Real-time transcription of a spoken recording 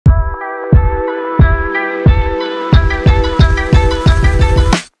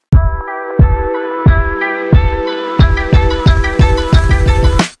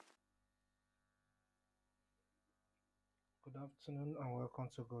Afternoon and welcome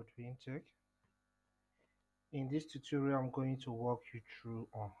to Godwin Tech. In this tutorial, I'm going to walk you through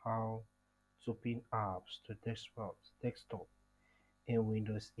on how to pin apps to desktop in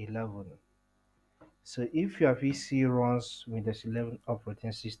Windows 11. So if your PC runs Windows 11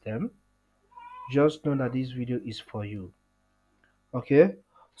 operating system, just know that this video is for you. Okay,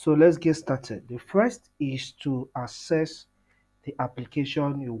 so let's get started. The first is to access the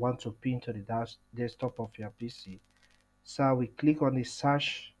application you want to pin to the desktop of your PC. So we click on the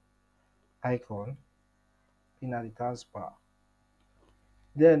search icon in the taskbar.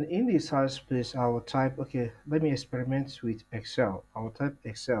 Then in the search space, I will type, okay, let me experiment with Excel. I will type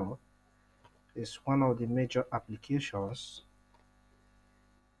Excel. It's one of the major applications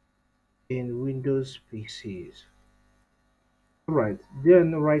in Windows PCs. Alright,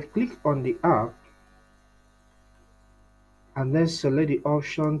 then right click on the app and then select the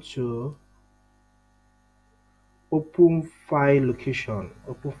option to open file location.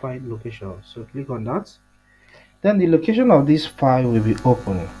 Open file location. So click on that. Then the location of this file will be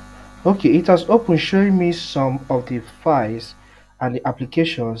open. Okay, it has opened, showing me some of the files and the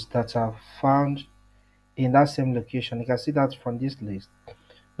applications that are found in that same location. You can see that from this list.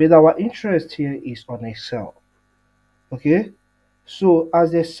 But our interest here is on Excel. Okay, so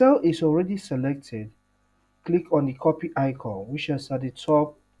as the cell is already selected, click on the copy icon, which is at the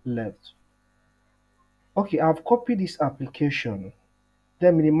top left. Okay, I've copied this application.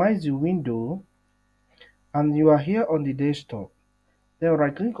 Then minimize the window, and you are here on the desktop. Then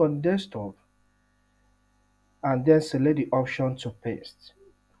right click on desktop and then select the option to paste.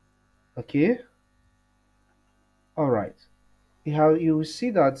 Okay, all right. You will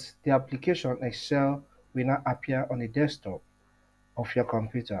see that the application Excel will now appear on the desktop of your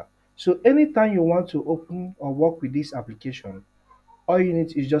computer. So anytime you want to open or work with this application, all you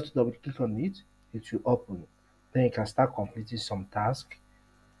need is just to double click on it, it will open. Then you can start completing some task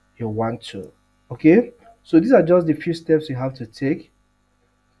you want to. Okay, so these are just the few steps you have to take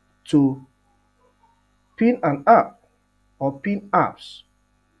to pin an app or pin apps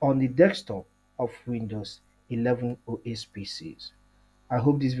on the desktop of Windows 11 OS PCs. I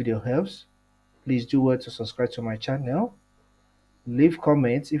hope this video helps. Please do well to subscribe to my channel. Leave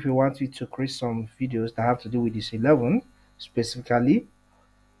comments if you want me to create some videos that have to do with this 11 specifically,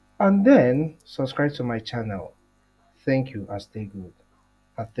 and then subscribe to my channel. Thank you and stay good,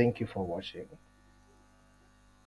 and thank you for watching.